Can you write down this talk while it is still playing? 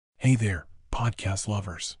Hey there, podcast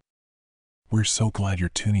lovers. We're so glad you're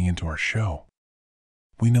tuning into our show.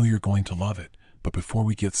 We know you're going to love it, but before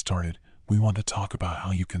we get started, we want to talk about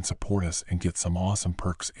how you can support us and get some awesome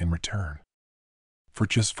perks in return. For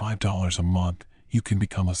just $5 a month, you can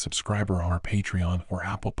become a subscriber on our Patreon or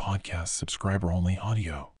Apple Podcasts subscriber-only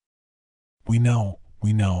audio. We know,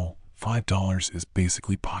 $5 is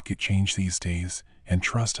basically pocket change these days, and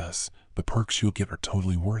trust us, the perks you'll get are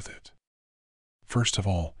totally worth it. First of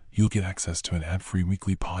all, you'll get access to an ad-free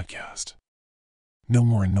weekly podcast. No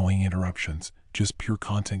more annoying interruptions, just pure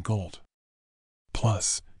content gold.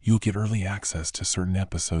 Plus, you'll get early access to certain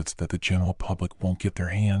episodes that the general public won't get their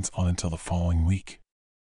hands on until the following week.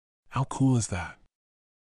 How cool is that?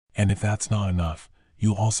 And if that's not enough,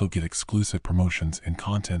 you'll also get exclusive promotions and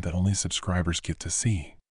content that only subscribers get to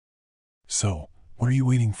see. So, what are you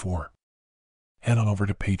waiting for? Head on over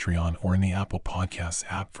to Patreon or in the Apple Podcasts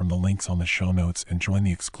app from the links on the show notes and join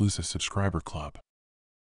the exclusive subscriber club.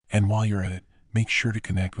 And while you're at it, make sure to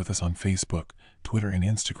connect with us on Facebook, Twitter, and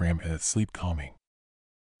Instagram at Sleep Calming.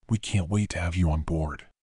 We can't wait to have you on board.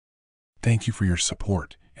 Thank you for your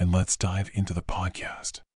support, and let's dive into the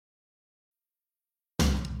podcast.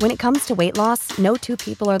 When it comes to weight loss, no two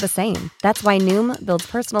people are the same. That's why Noom builds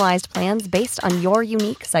personalized plans based on your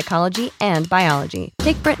unique psychology and biology.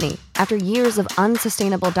 Take Brittany. After years of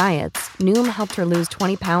unsustainable diets, Noom helped her lose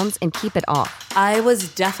 20 pounds and keep it off. I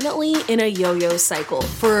was definitely in a yo-yo cycle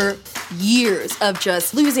for years of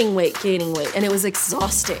just losing weight, gaining weight, and it was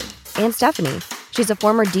exhausting. And Stephanie. She's a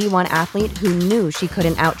former D1 athlete who knew she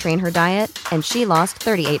couldn't out-train her diet, and she lost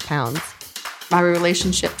 38 pounds. My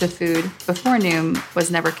relationship to food before Noom was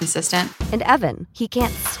never consistent. And Evan, he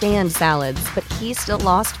can't stand salads, but he still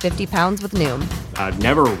lost 50 pounds with Noom. I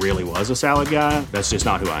never really was a salad guy. That's just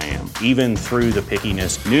not who I am. Even through the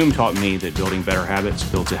pickiness, Noom taught me that building better habits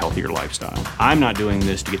builds a healthier lifestyle. I'm not doing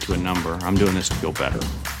this to get to a number. I'm doing this to feel better.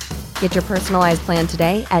 Get your personalized plan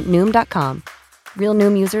today at Noom.com. Real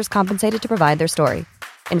Noom users compensated to provide their story.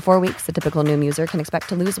 In 4 weeks, the typical Noom user can expect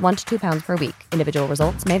to lose 1 to 2 pounds per week. Individual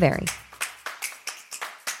results may vary.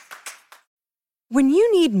 When you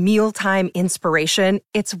need mealtime inspiration,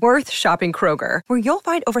 it's worth shopping Kroger, where you'll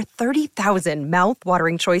find over 30,000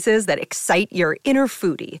 mouth-watering choices that excite your inner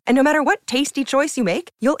foodie. And no matter what tasty choice you make,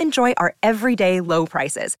 you'll enjoy our everyday low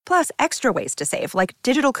prices, plus extra ways to save, like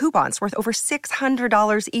digital coupons worth over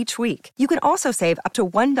 $600 each week. You can also save up to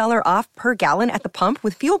 $1 off per gallon at the pump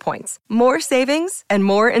with fuel points. More savings and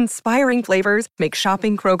more inspiring flavors make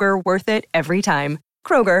shopping Kroger worth it every time.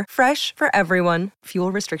 Kroger, fresh for everyone.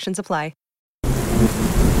 Fuel restrictions apply.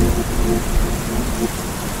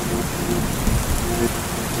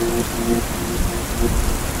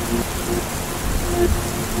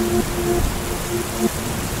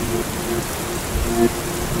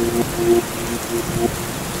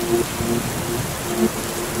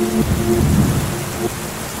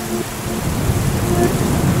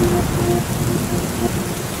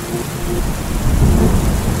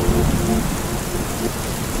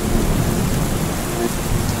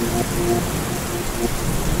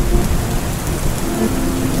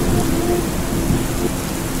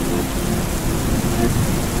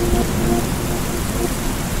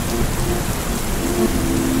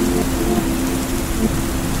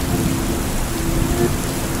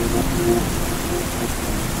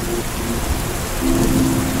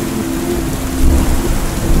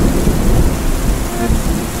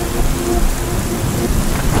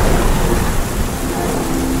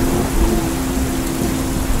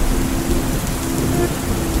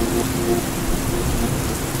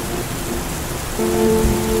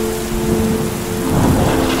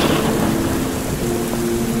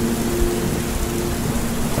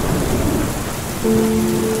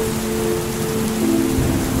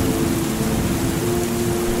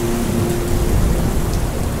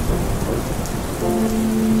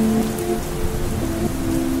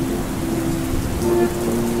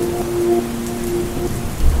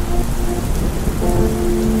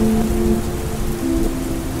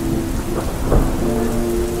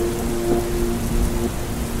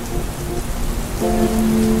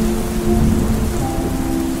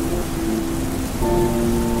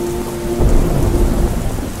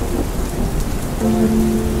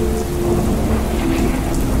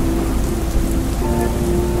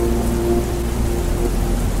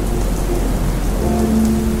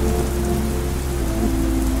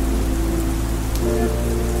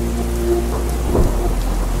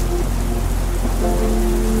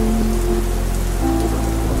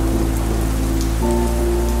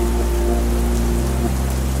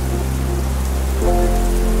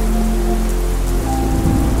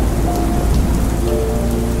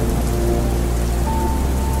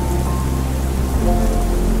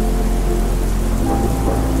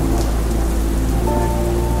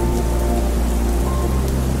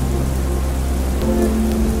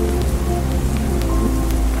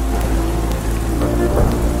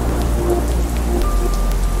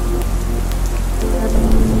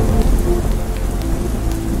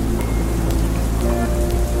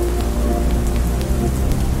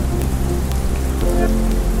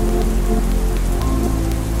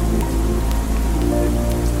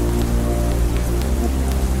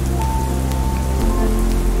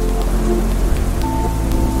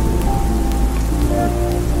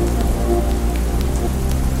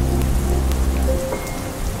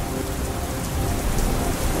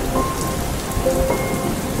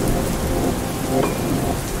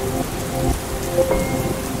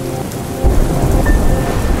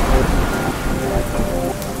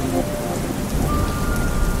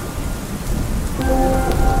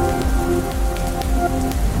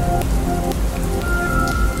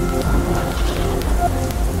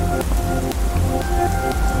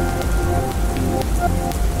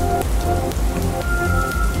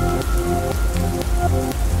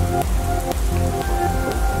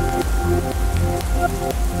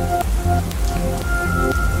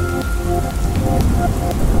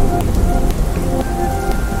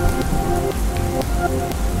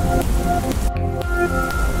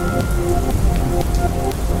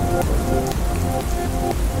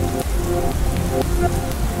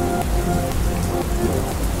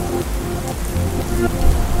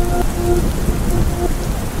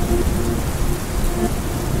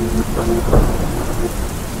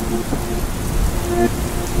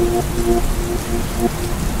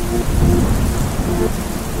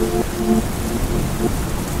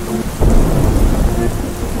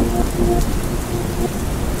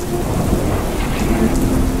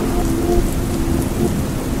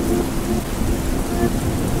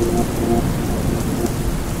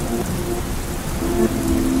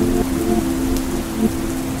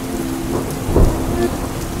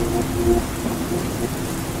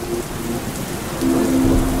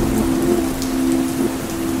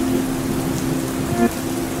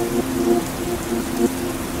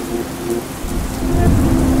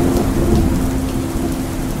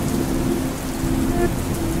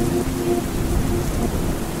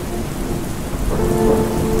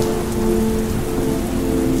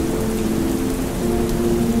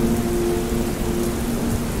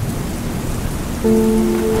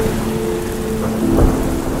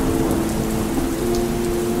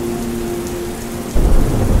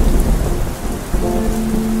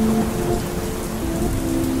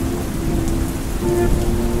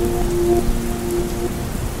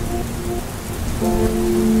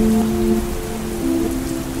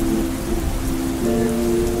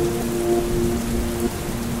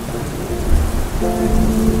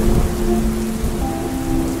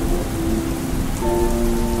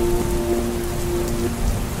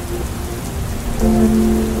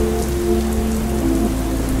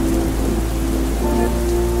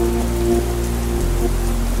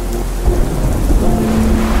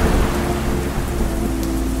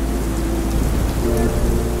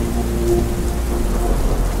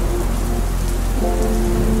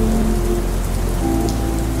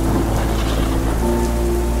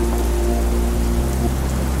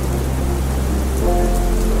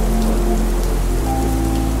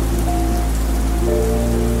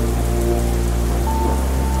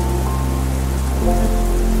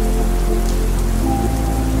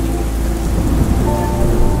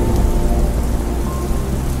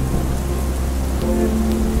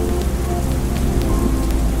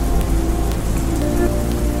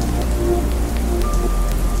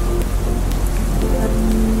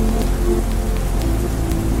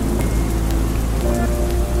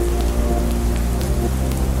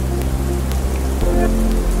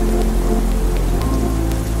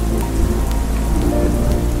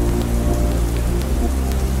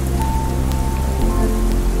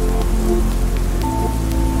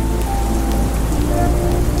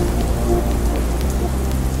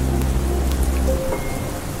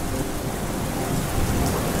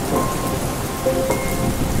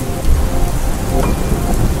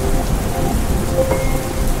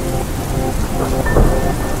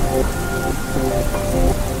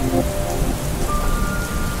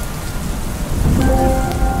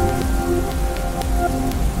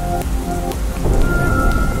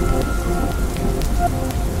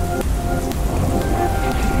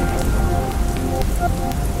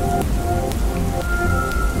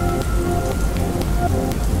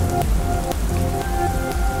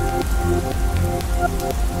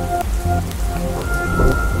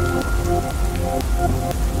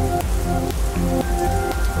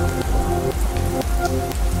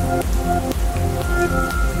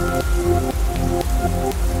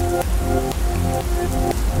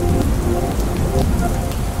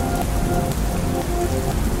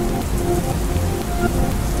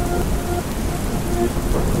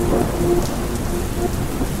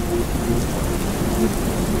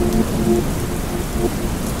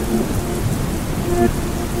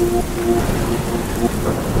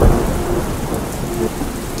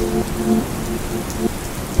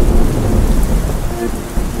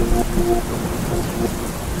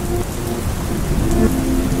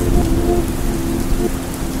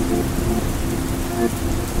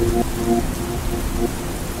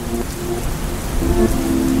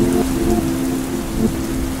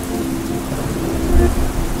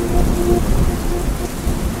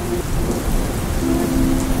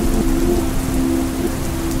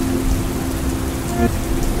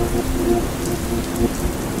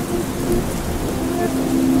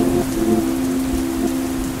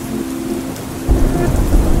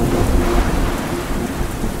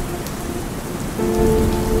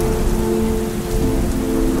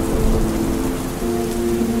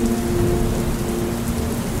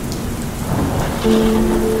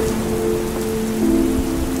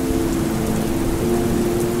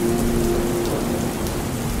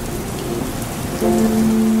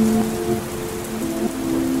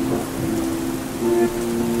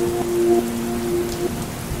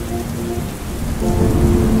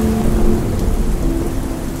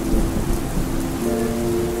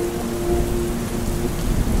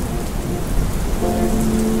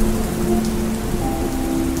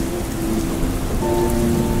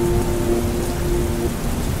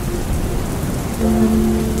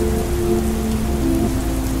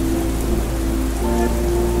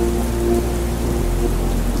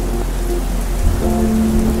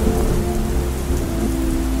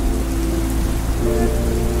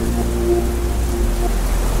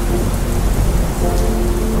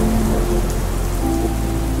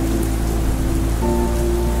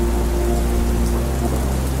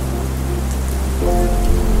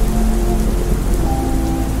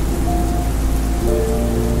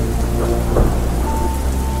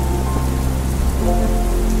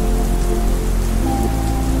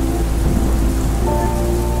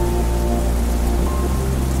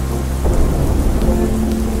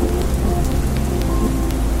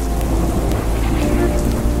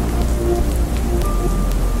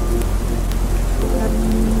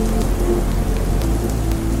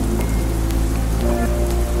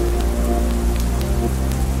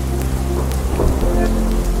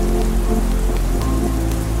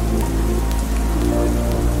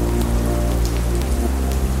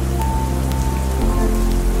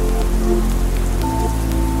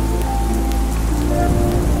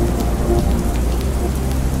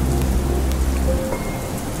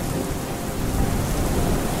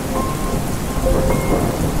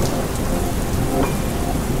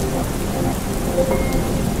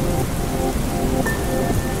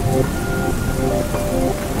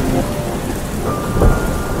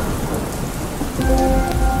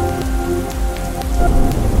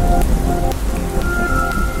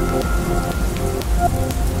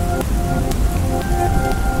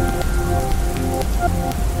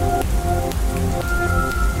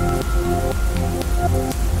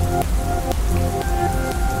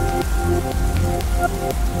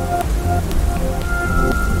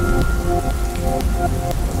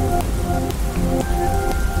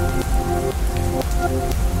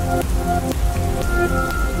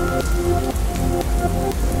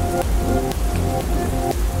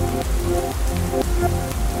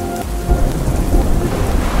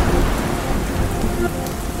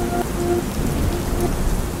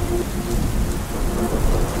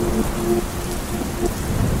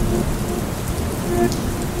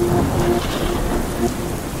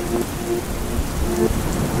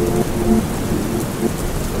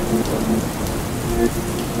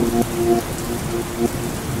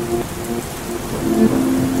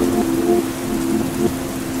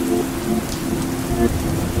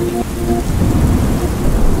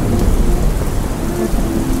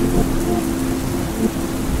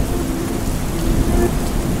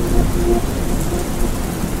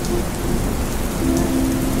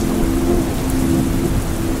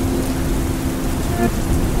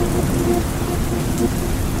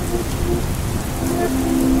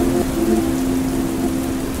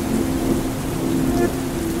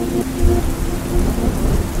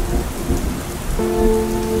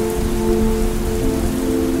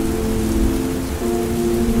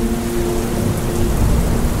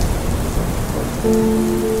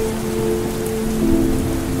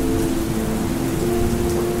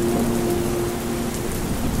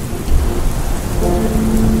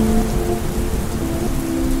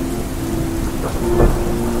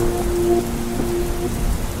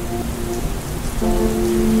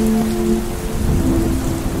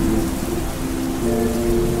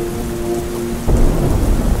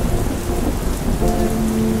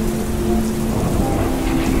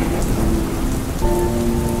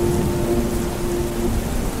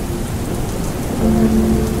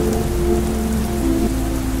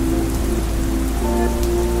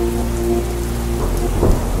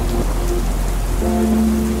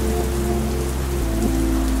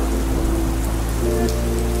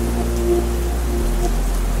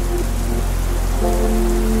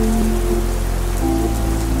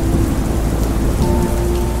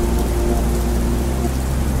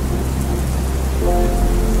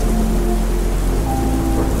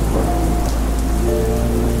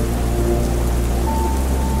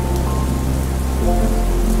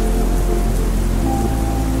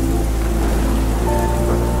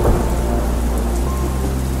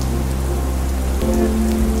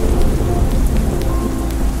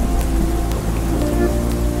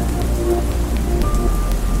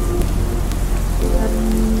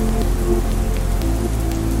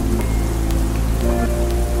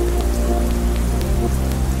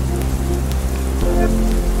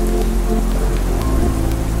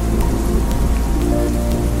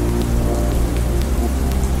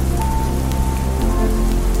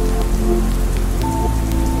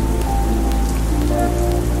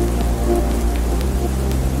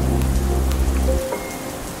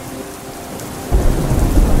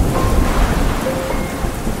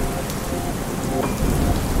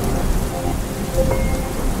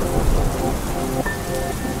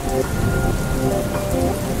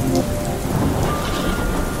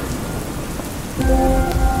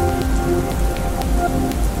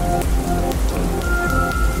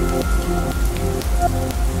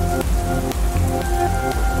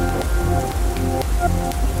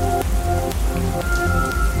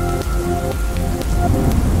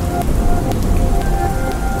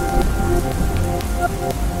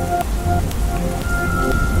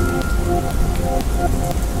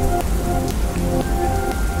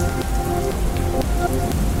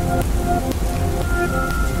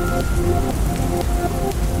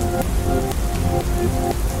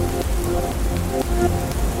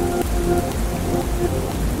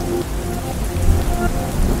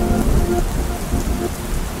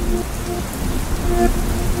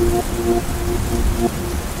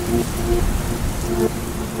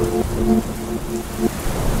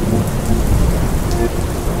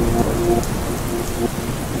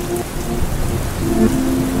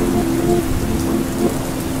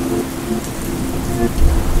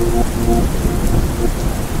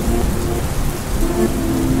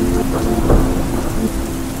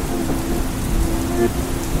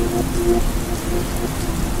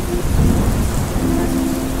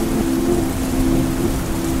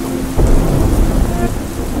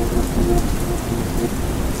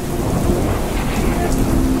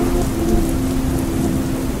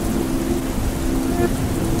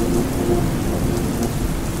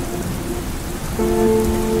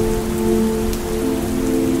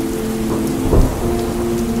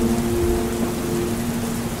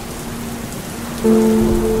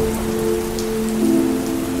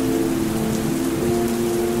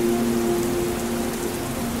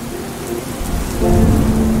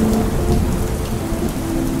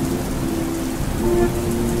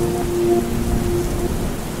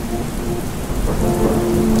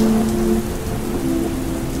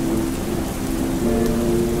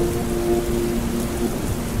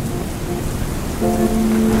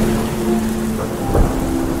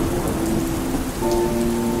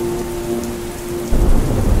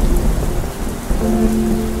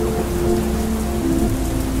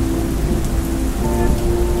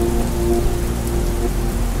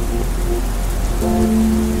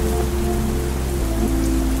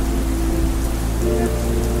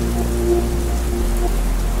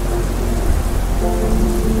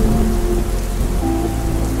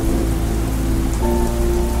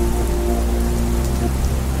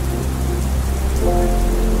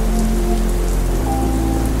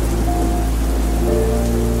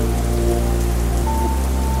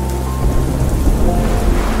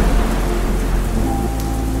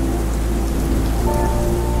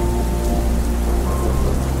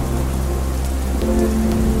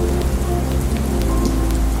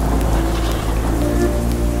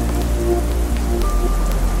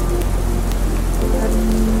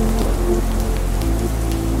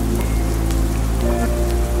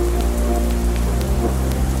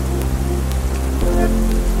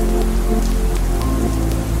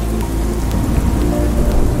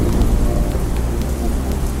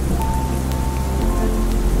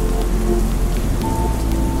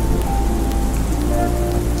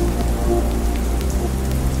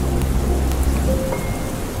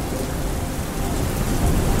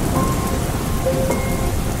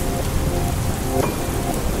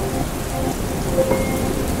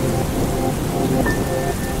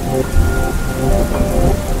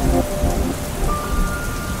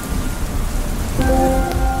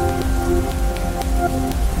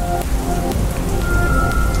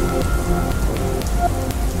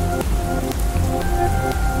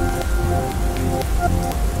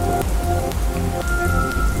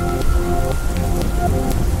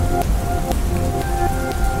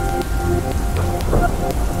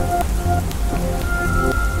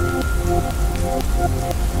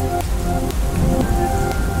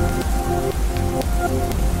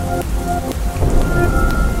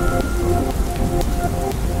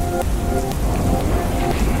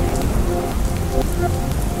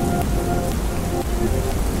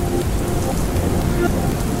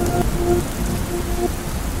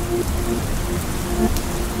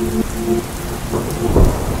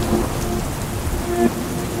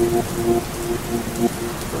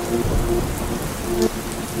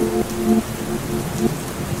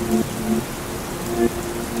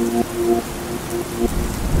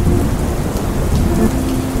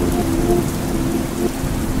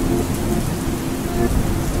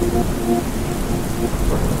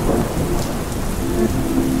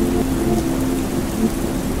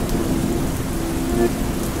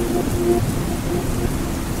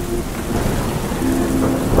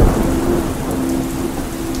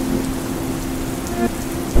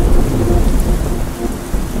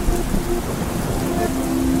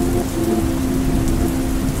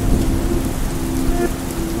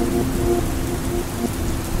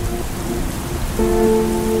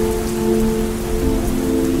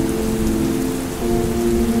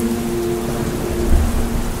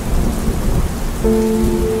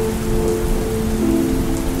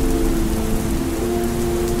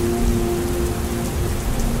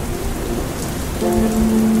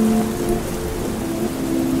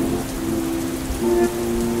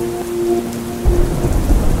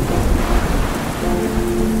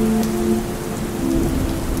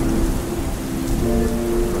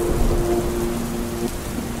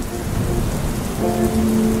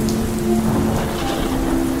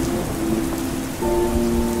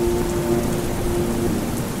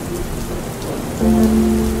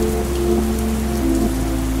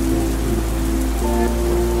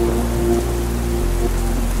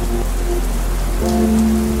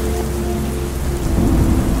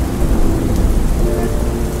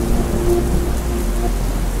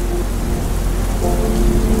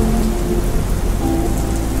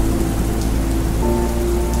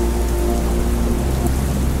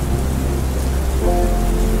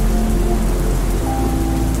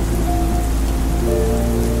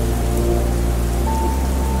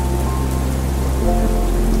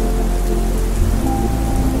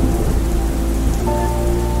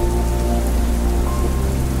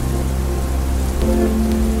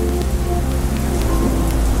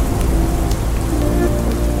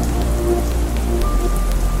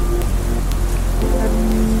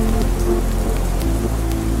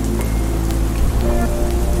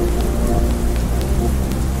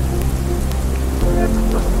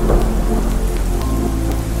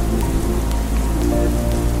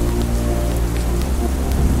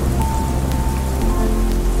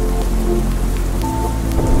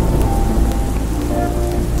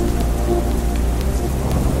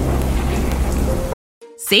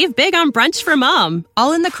 Save big on brunch for mom,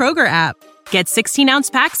 all in the Kroger app. Get 16-ounce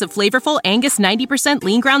packs of flavorful Angus 90%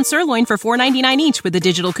 lean ground sirloin for $4.99 each with a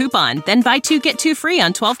digital coupon. Then buy 2, get 2 free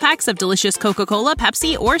on 12 packs of delicious Coca-Cola,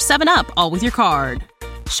 Pepsi, or 7-Up, all with your card.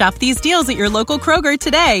 Shop these deals at your local Kroger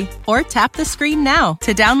today, or tap the screen now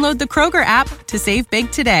to download the Kroger app to save big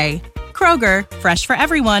today. Kroger, fresh for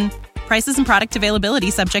everyone. Prices and product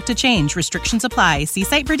availability subject to change. Restrictions apply. See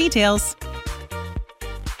site for details.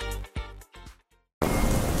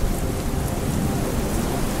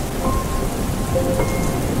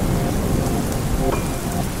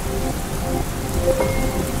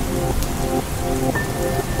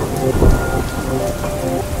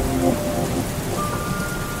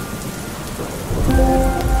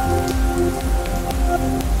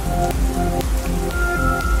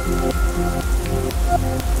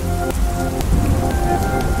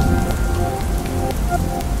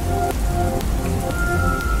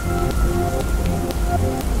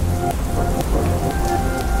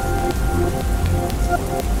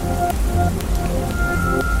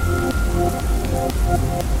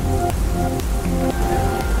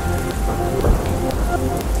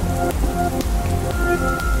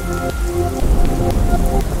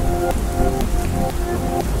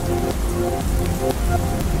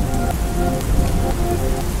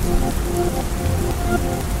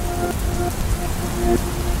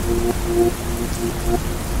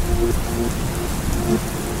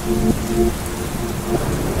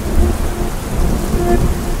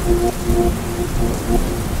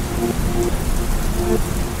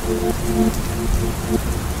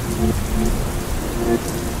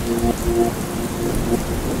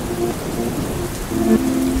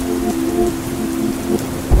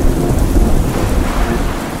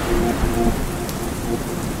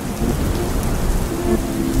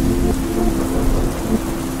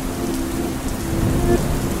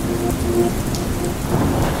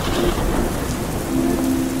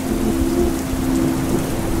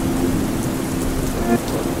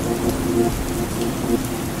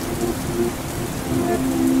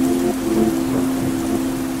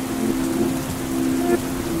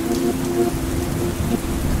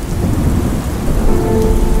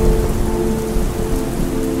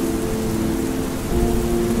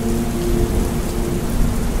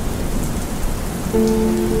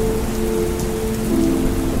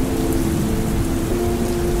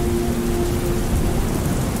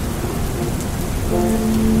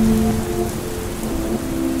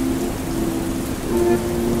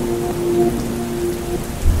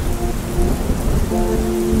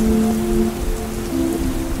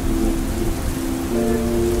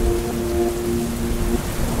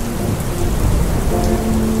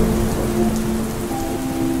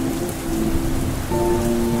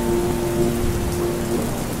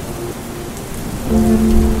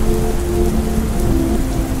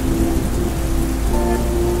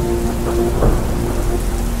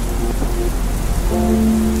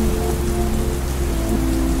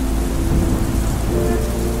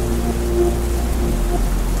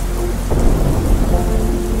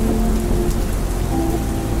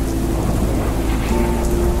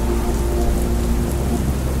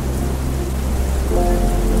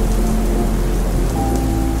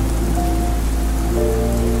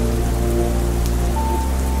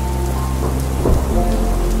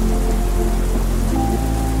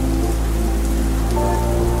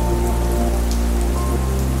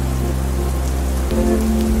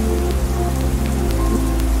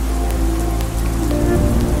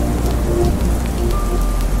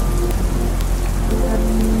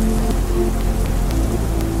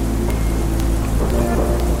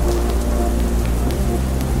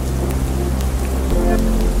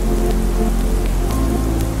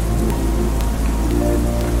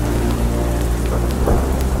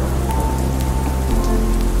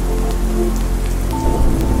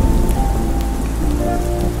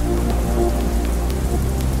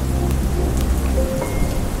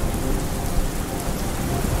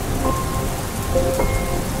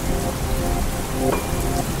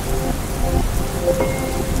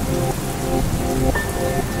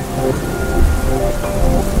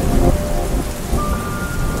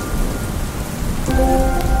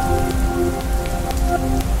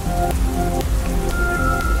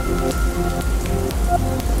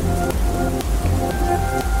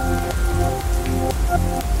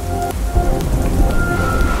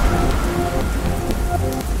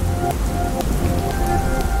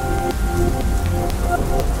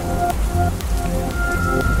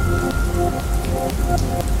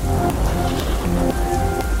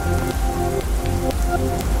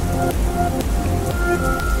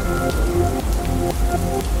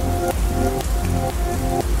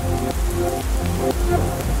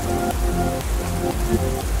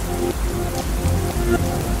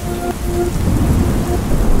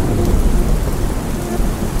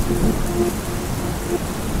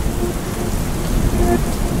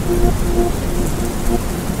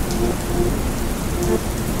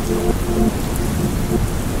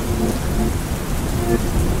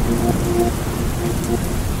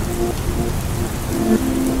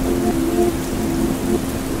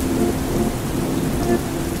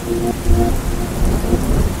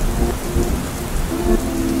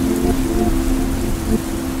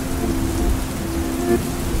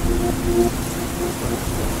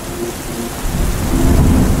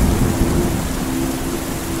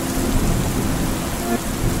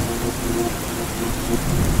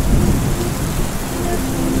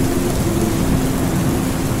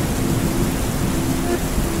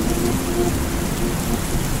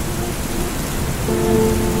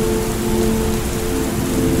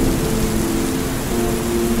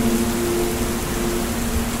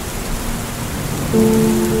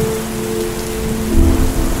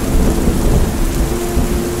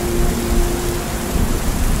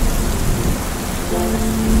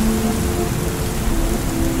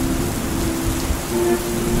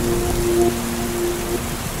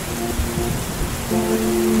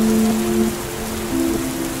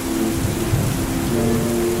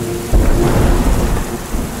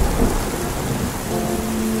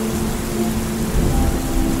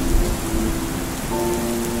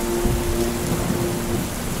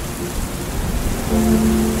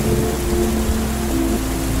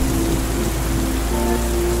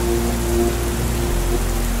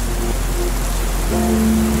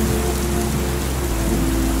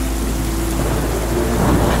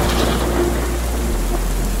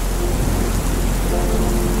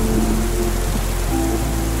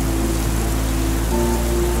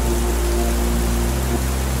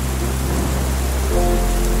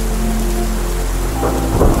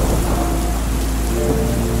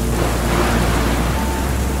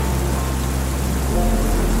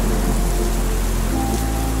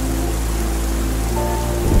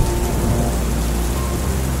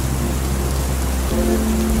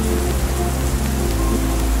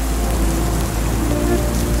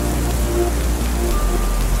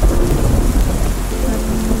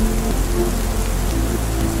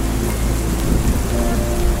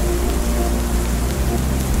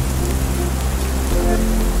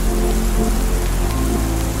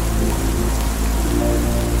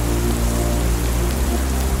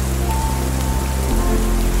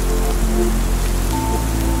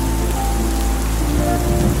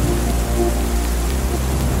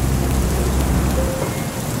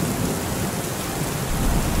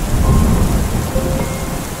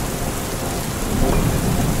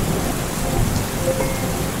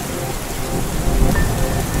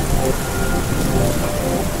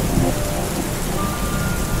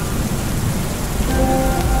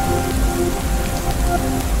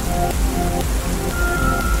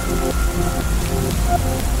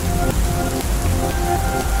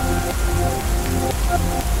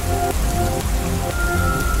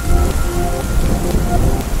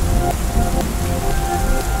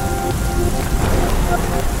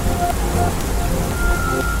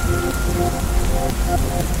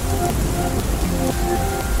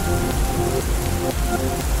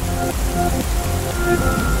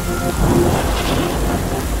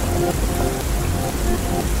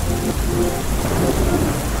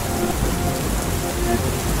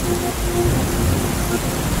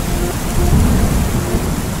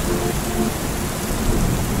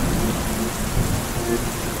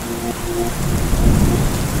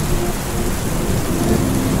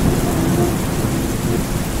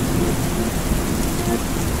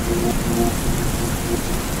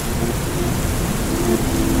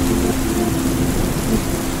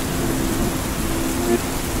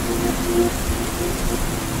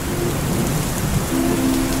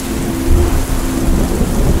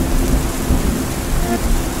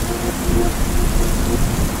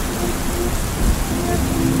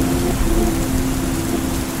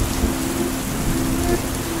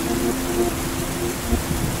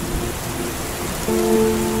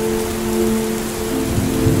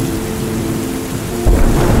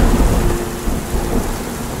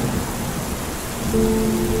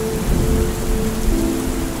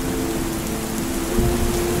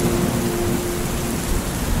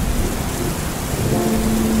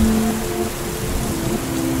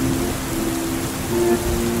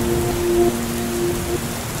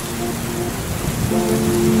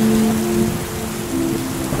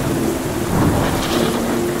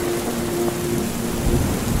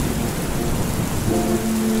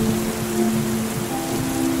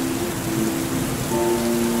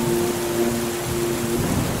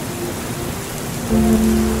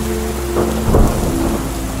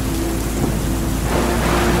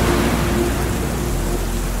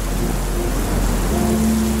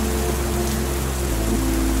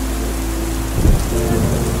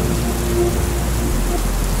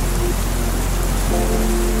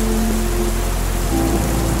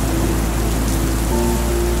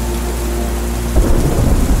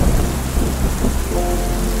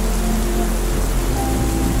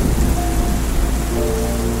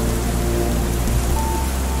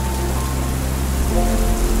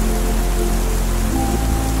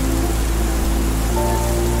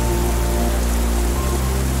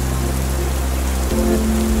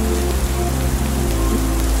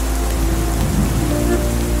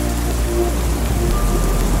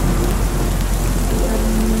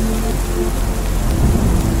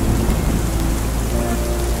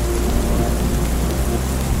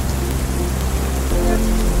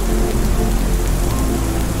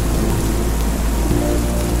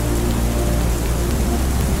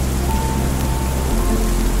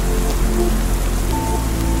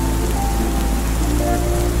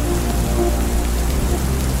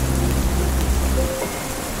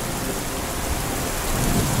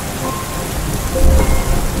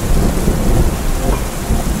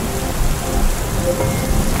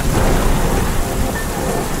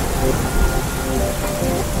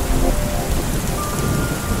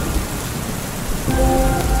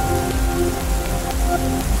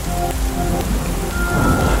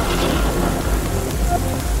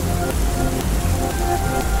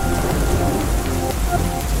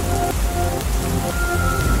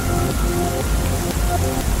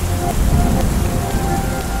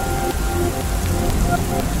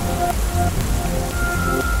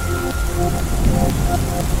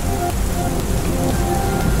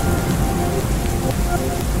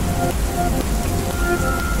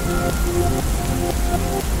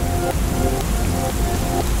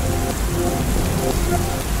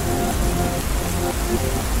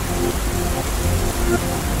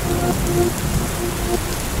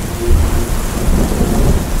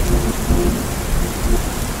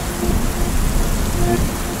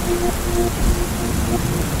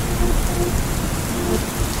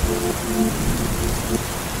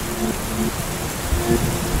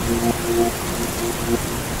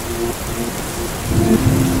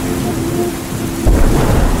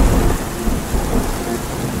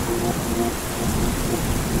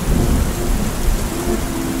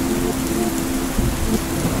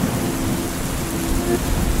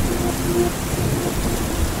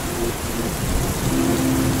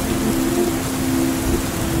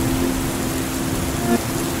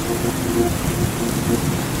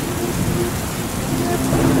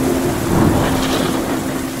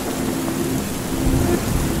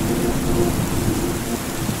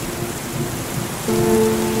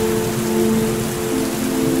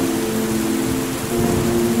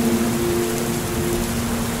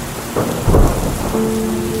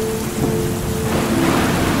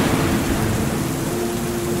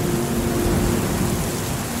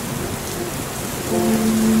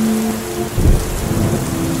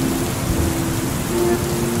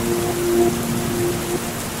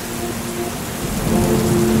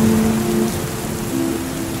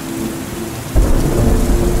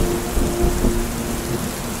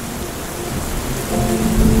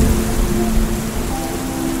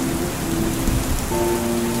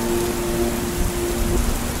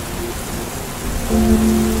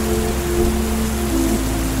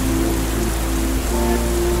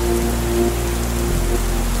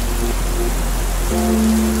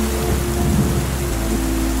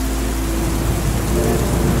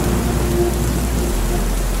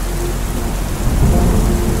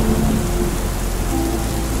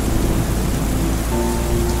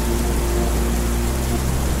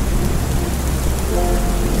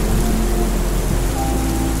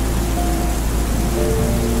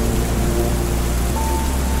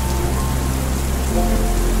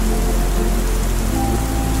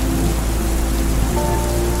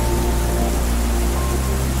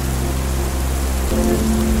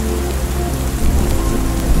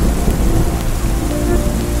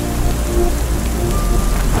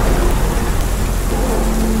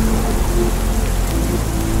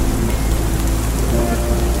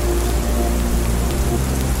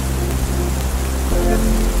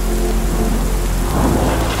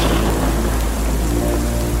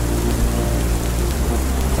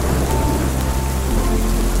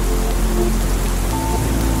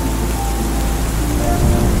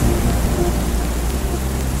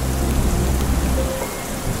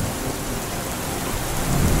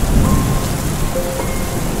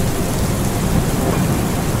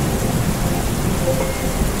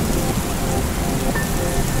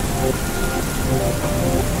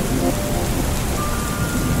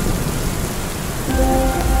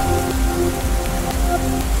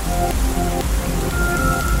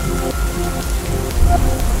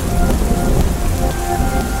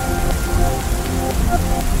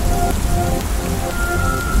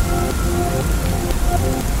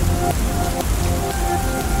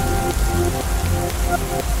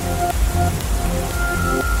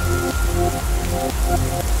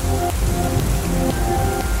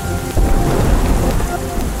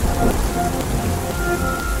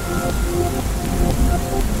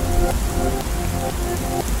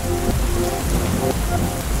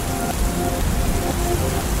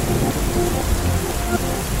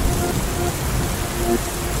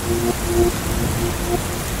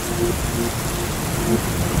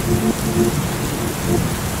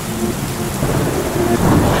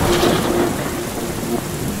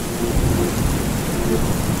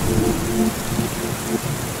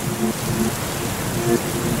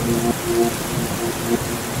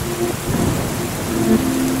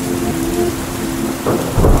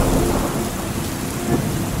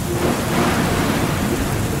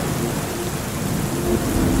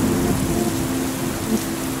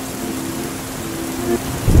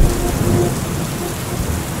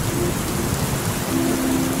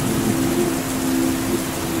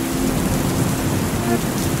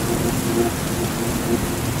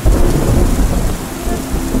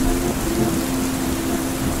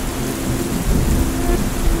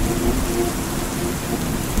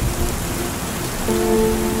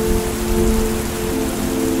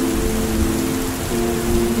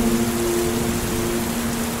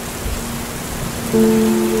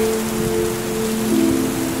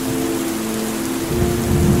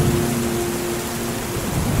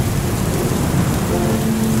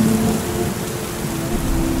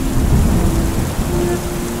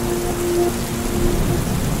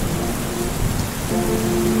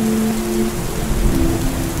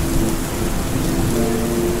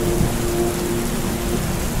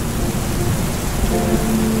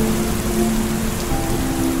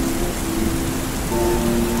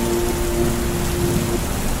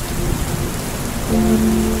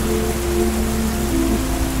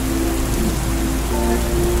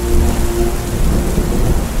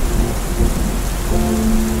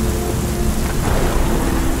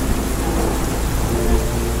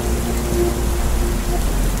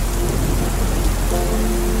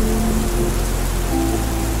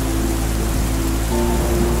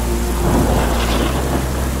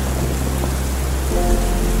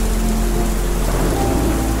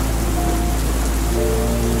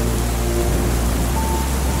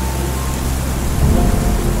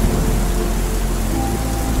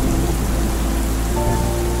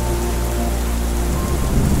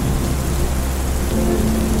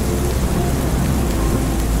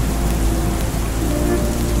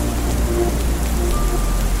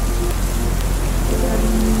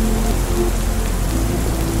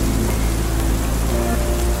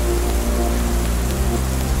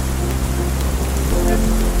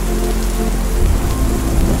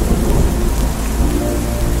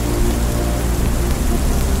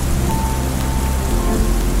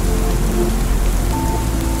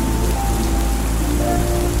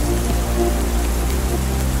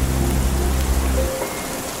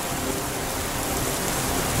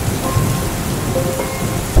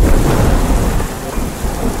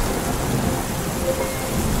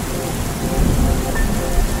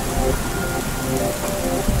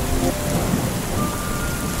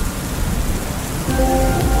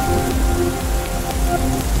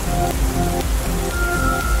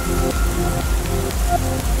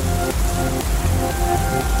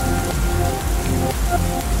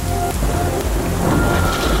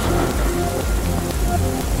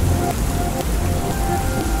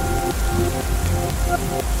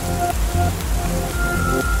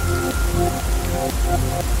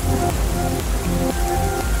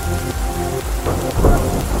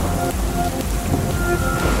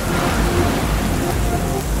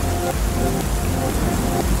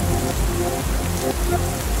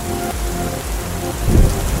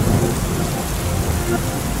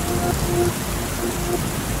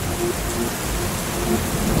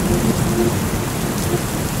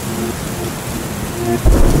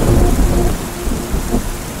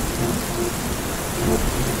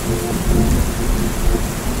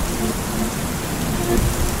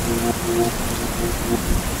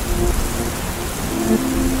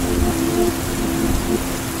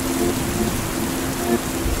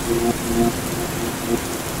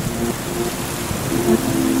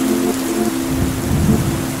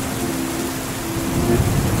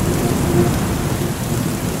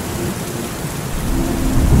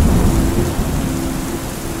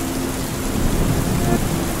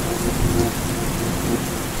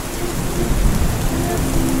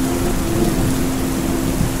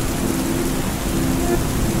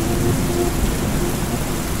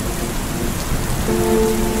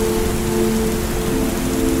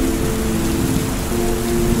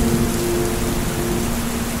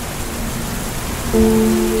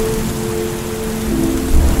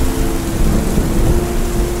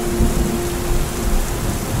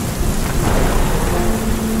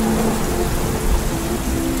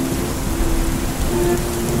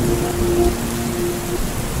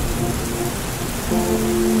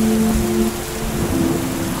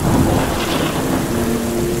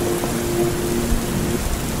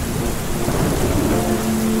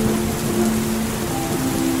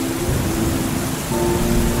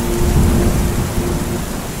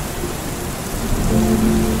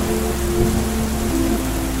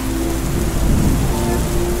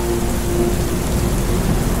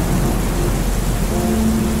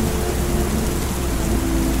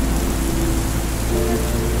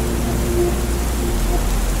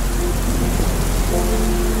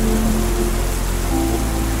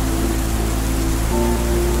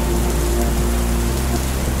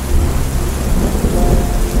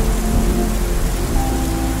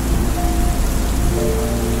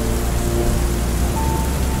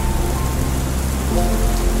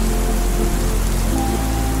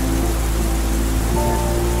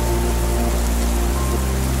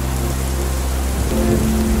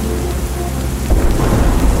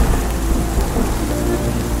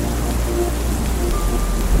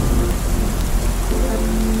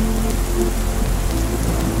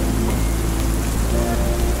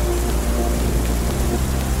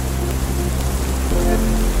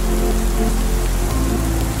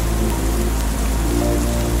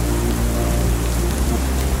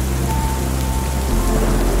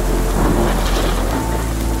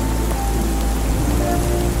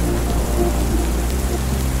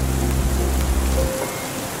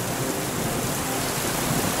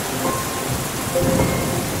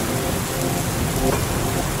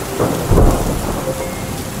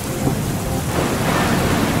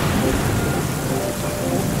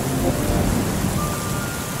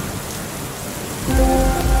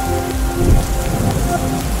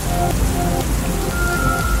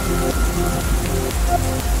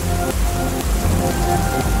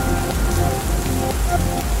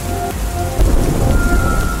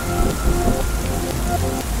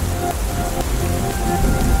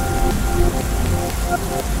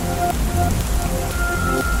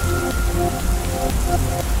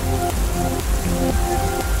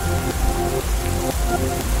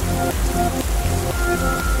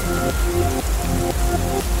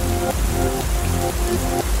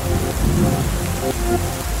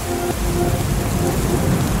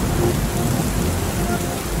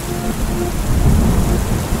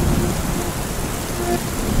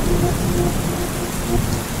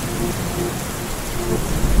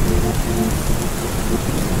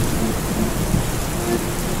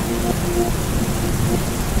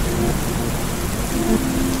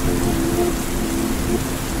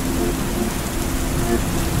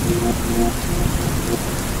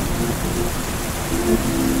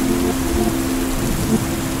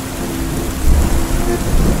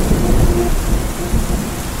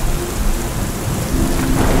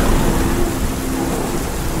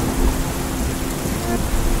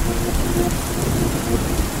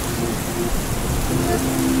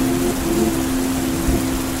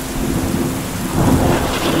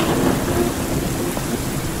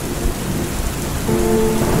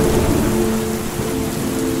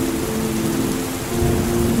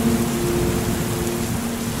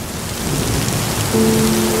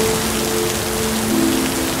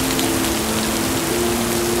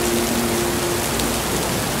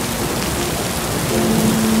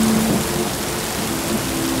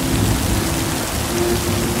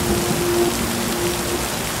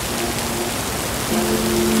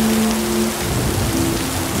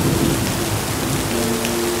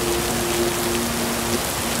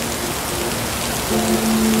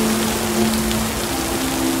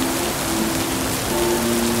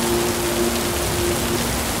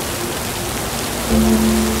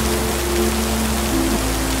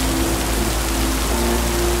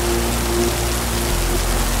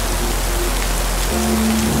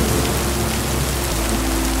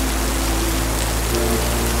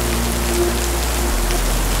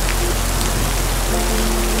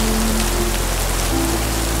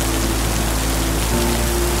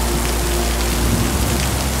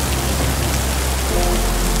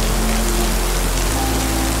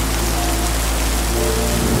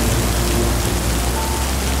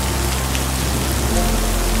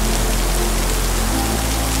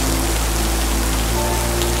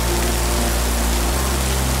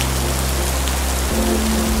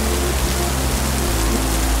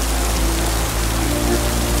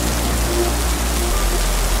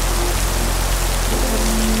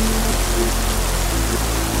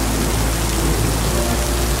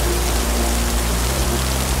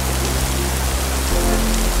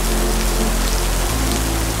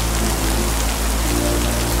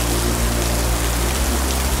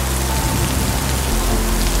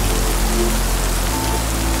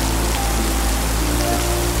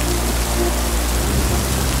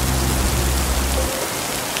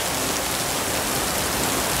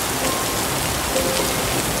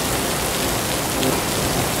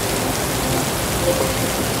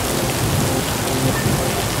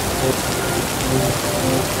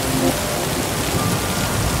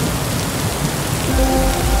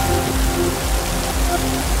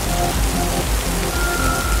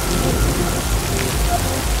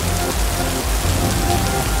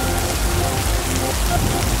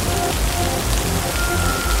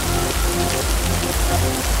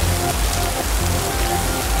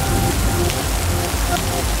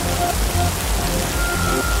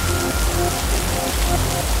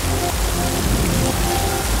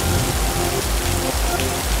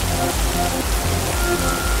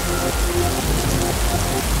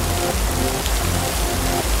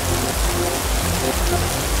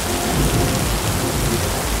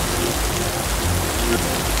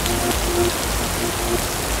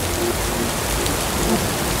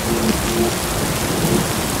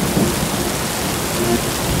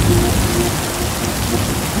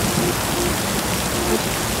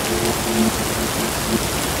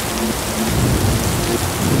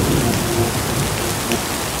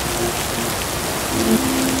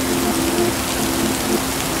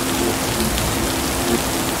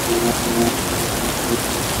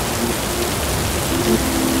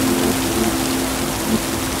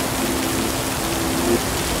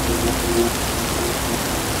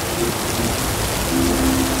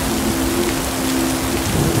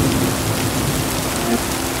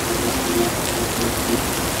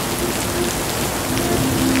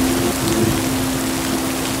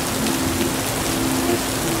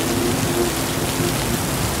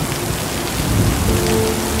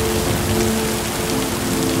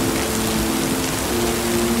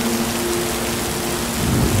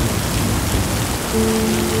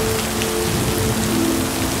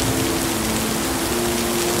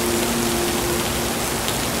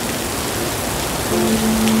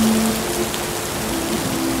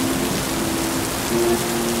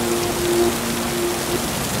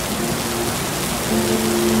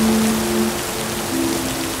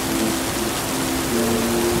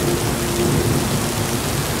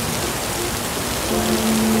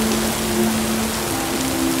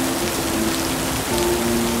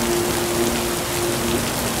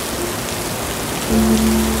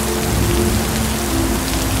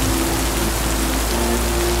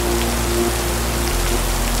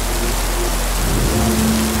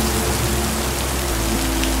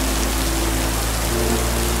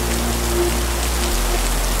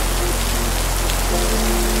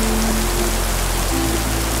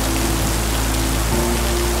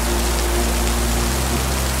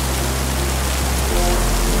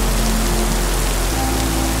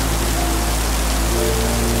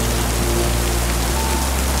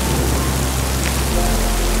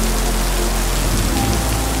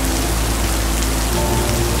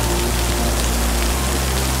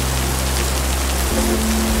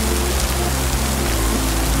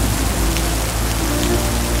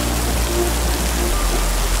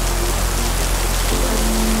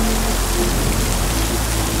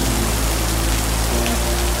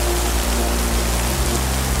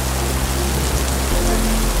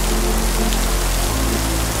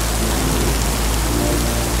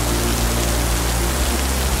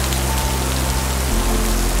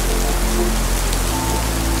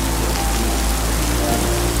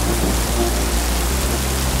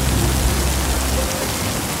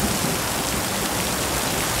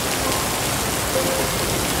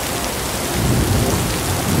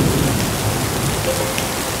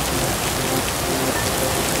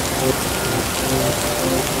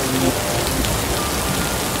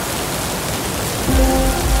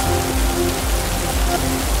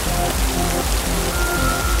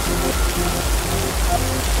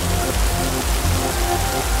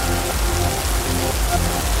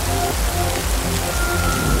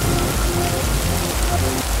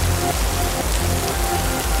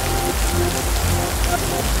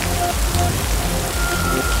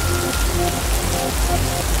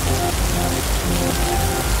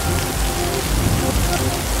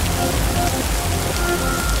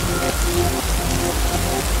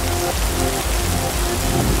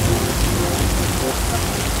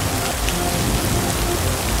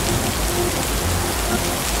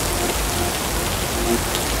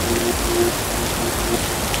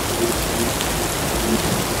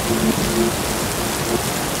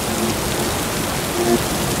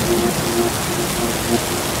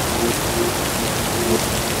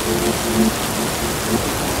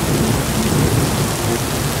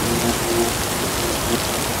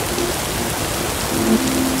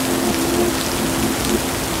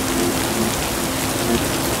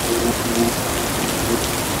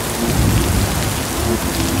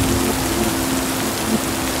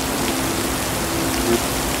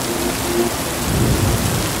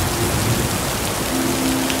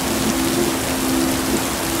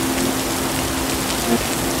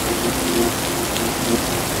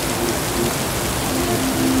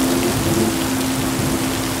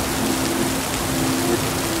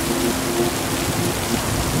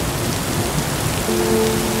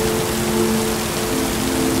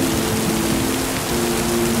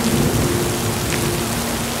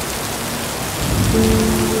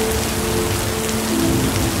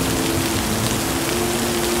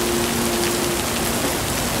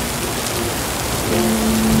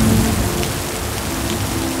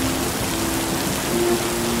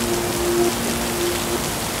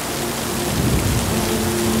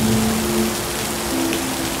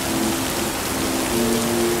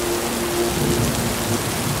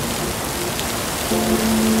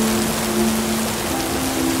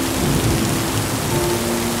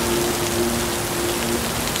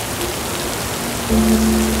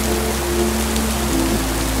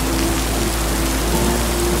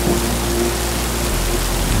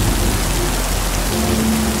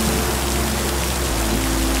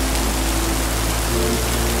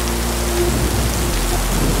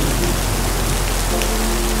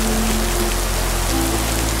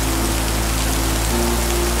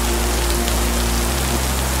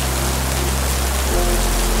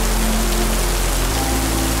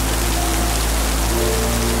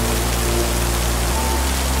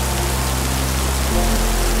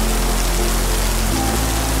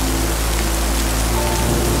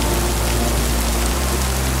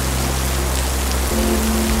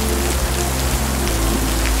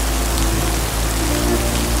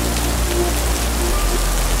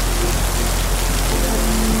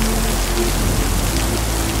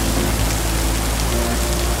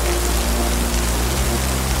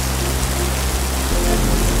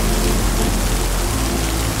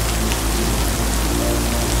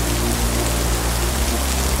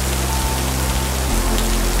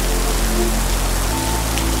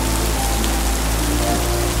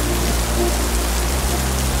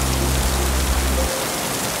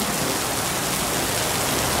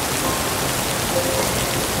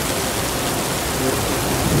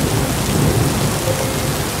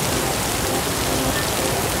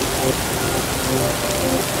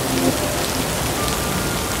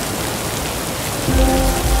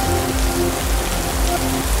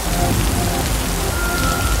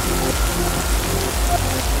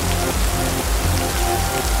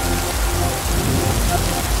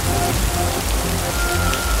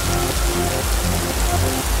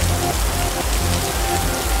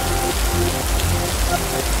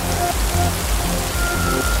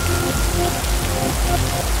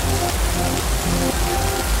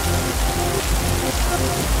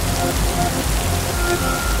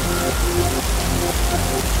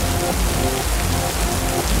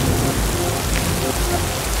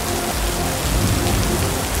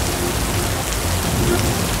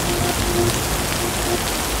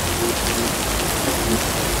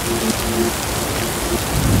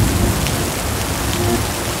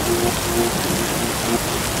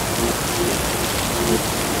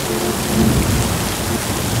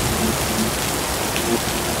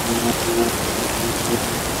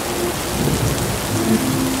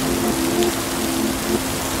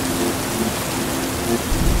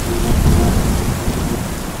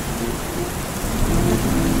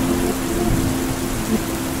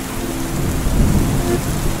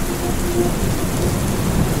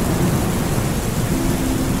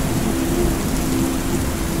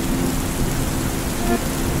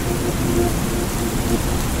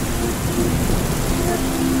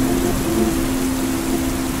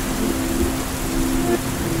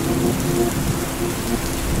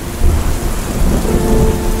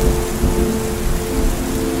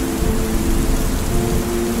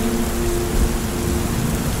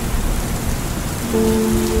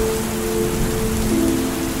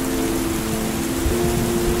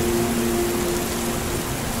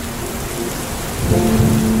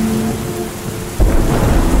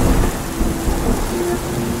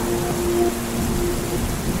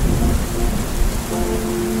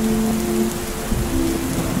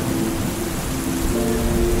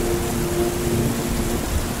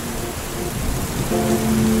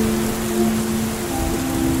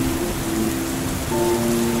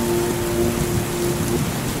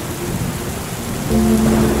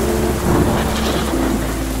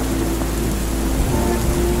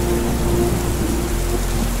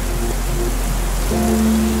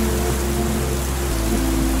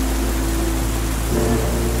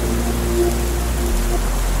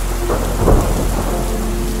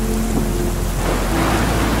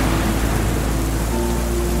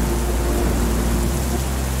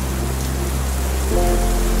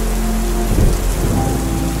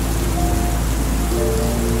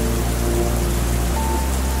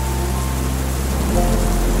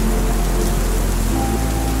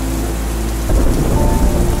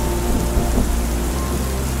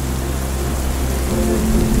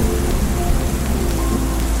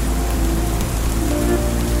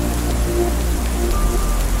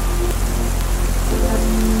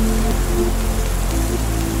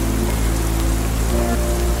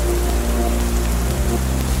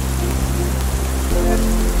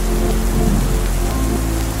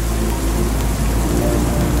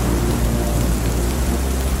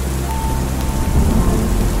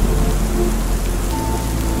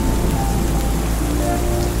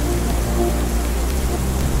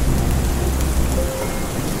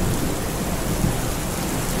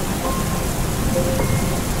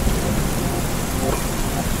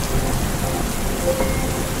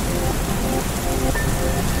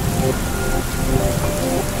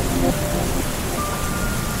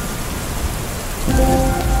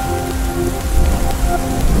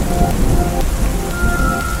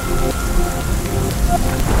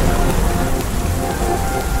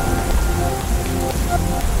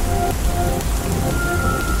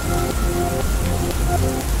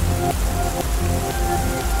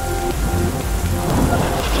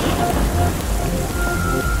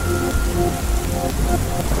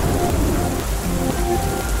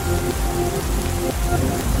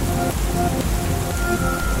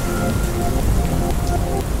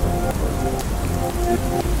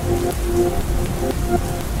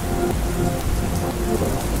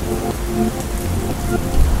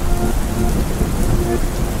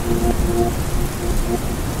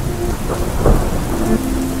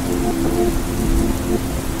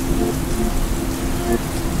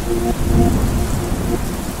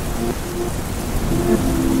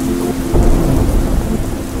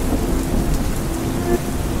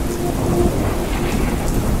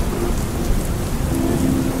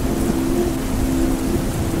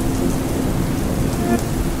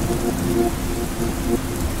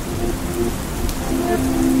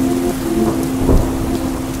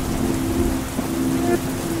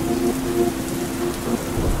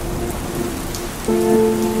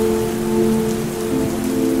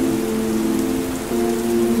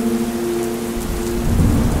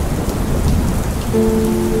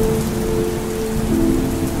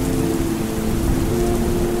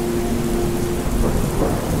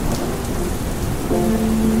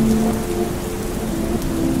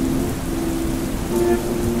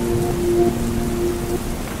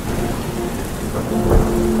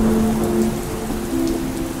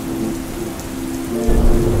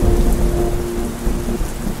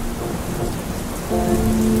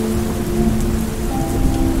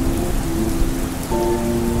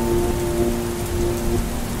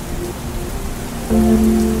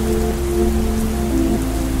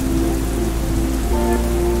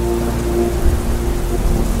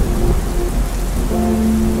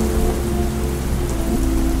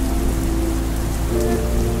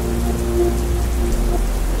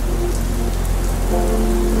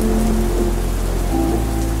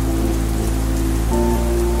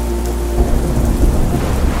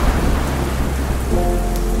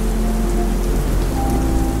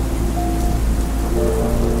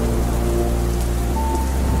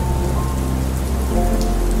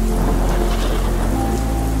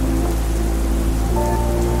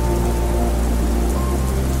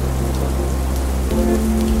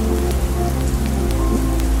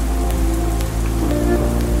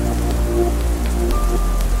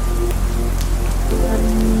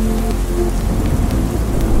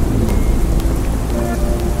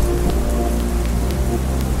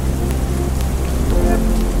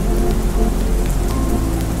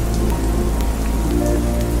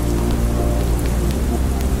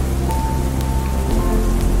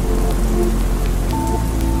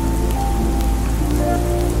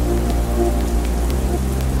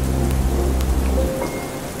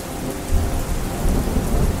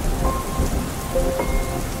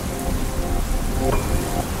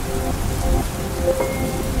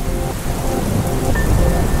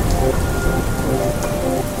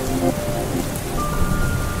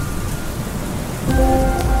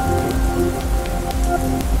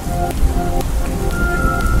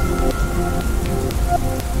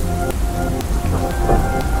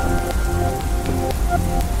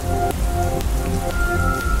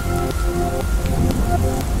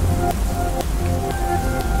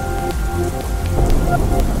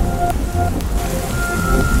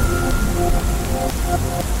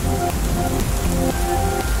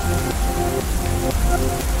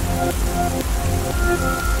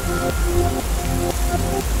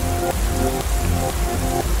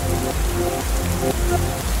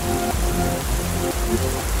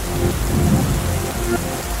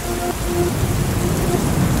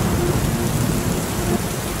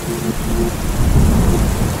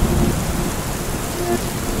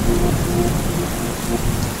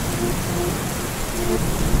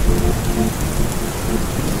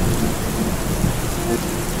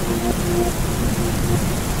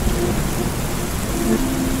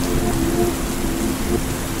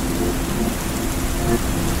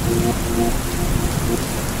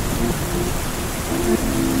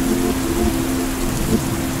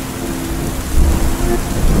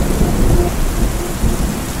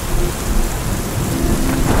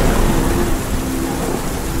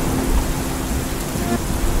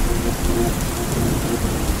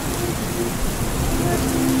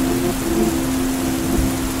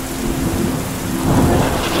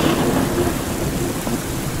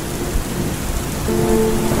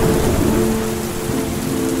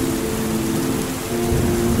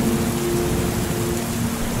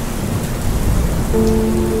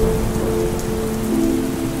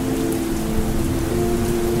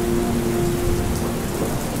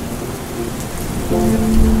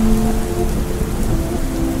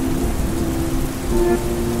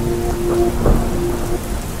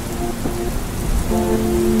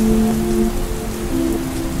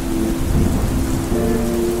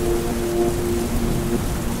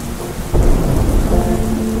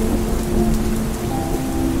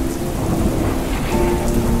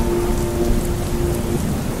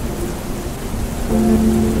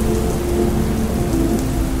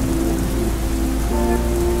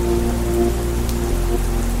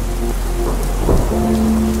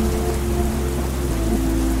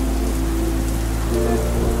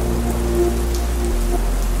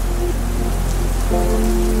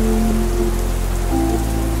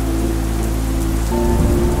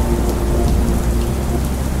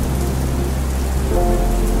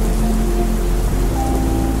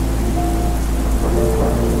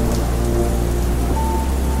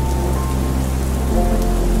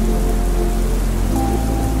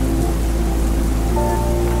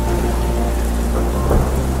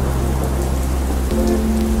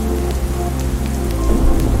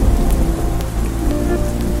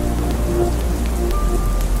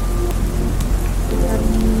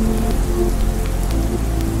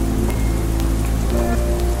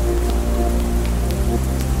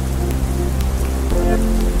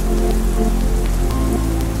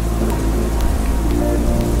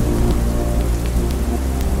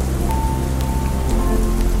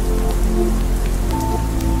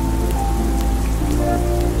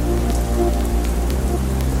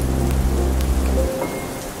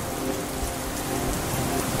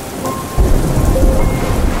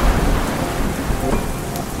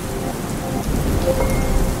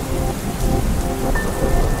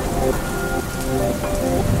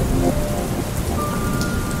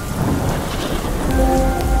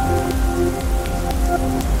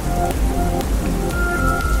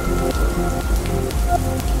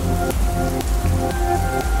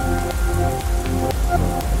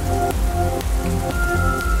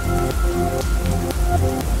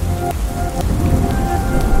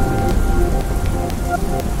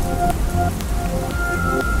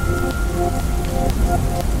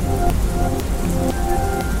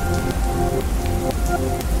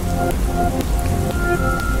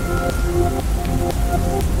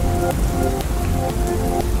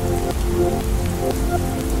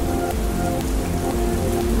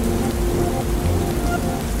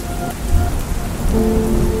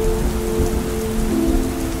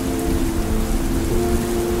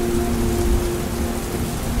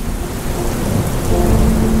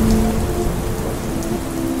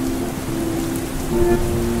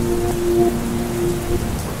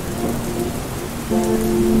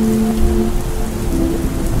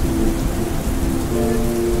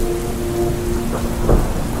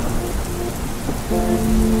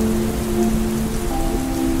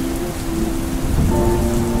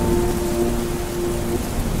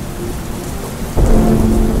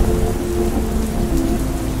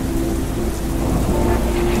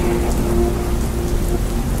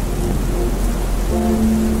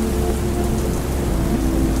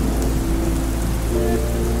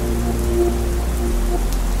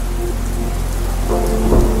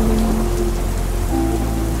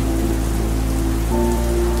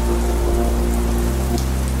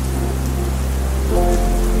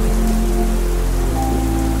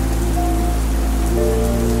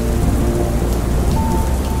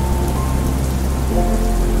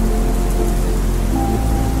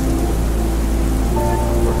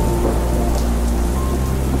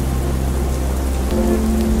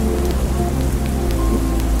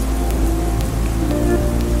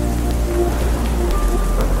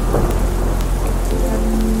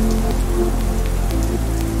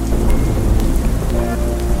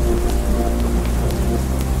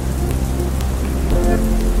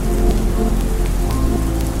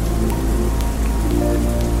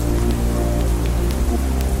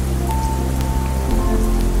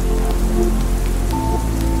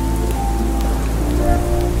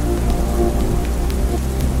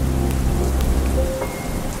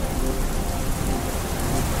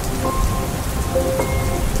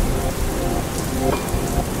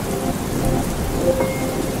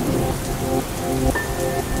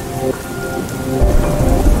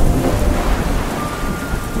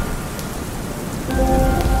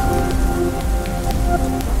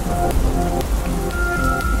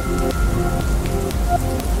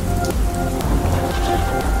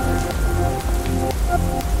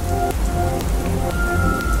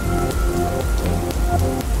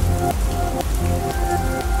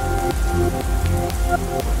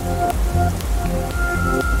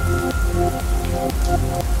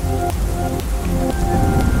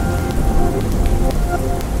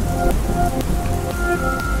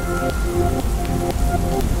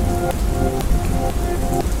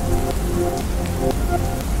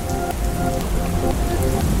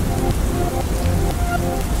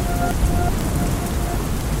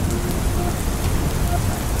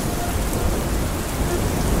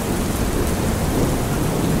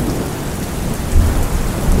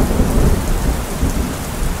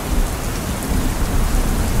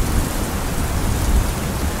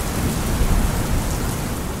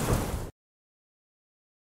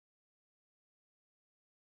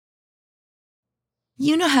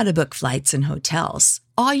 You know how to book flights and hotels.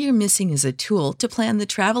 All you're missing is a tool to plan the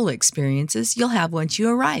travel experiences you'll have once you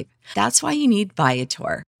arrive. That's why you need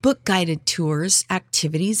Viator. Book guided tours,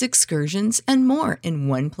 activities, excursions, and more in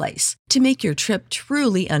one place to make your trip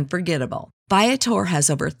truly unforgettable. Viator has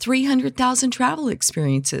over 300,000 travel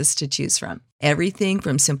experiences to choose from. Everything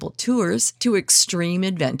from simple tours to extreme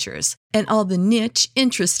adventures and all the niche,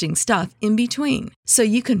 interesting stuff in between. So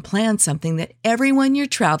you can plan something that everyone you're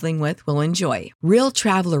traveling with will enjoy. Real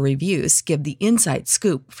traveler reviews give the inside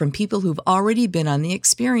scoop from people who've already been on the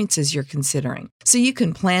experiences you're considering. So you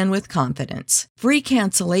can plan with confidence. Free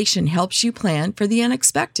cancellation helps you plan for the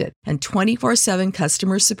unexpected. And 24/7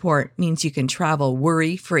 customer support means you can travel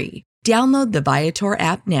worry-free. Download the Viator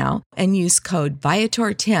app now and use code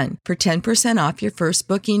Viator10 for 10% off your first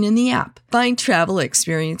booking in the app. Find travel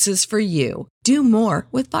experiences for you. Do more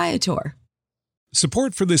with Viator.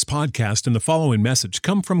 Support for this podcast and the following message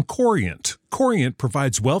come from Corient. Corient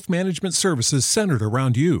provides wealth management services centered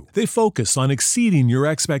around you. They focus on exceeding your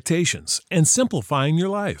expectations and simplifying your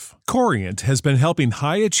life. Corient has been helping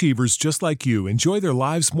high achievers just like you enjoy their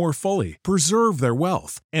lives more fully, preserve their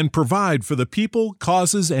wealth, and provide for the people,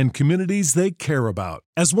 causes, and communities they care about.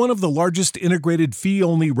 As one of the largest integrated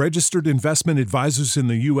fee-only registered investment advisors in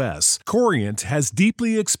the U.S., Corient has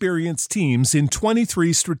deeply experienced teams in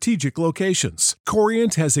 23 strategic locations.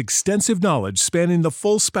 Corient has extensive knowledge spanning the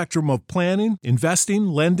full spectrum of planning, investing,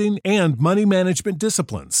 lending, and money management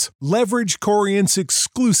disciplines. Leverage Corient's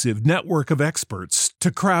exclusive network of experts to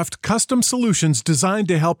craft custom solutions designed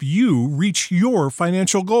to help you reach your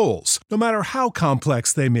financial goals, no matter how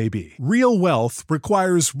complex they may be. Real wealth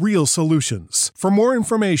requires real solutions. For more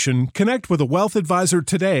information, connect with a wealth advisor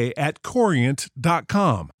today at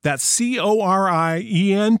Corient.com. That's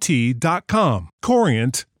Corient.com.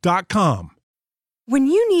 Corient.com. When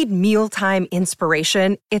you need mealtime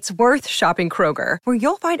inspiration, it's worth shopping Kroger, where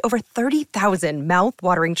you'll find over 30,000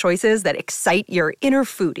 mouth-watering choices that excite your inner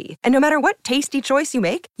foodie. And no matter what tasty choice you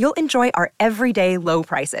make, you'll enjoy our everyday low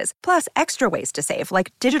prices, plus extra ways to save,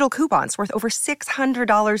 like digital coupons worth over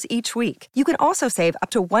 $600 each week. You can also save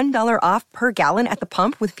up to $1 off per gallon at the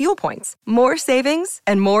pump with fuel points. More savings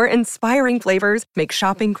and more inspiring flavors make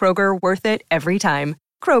shopping Kroger worth it every time.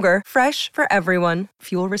 Kroger, fresh for everyone.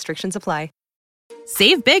 Fuel restrictions apply.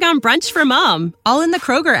 Save big on brunch for mom, all in the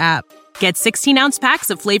Kroger app. Get 16-ounce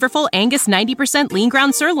packs of flavorful Angus 90% lean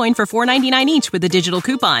ground sirloin for $4.99 each with a digital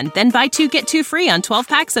coupon. Then buy 2, get 2 free on 12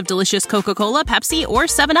 packs of delicious Coca-Cola, Pepsi, or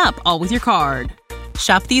 7-Up, all with your card.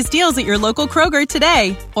 Shop these deals at your local Kroger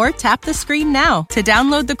today, or tap the screen now to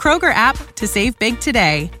download the Kroger app to save big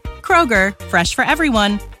today. Kroger, fresh for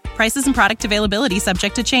everyone. Prices and product availability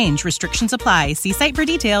subject to change. Restrictions apply. See site for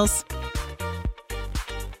details.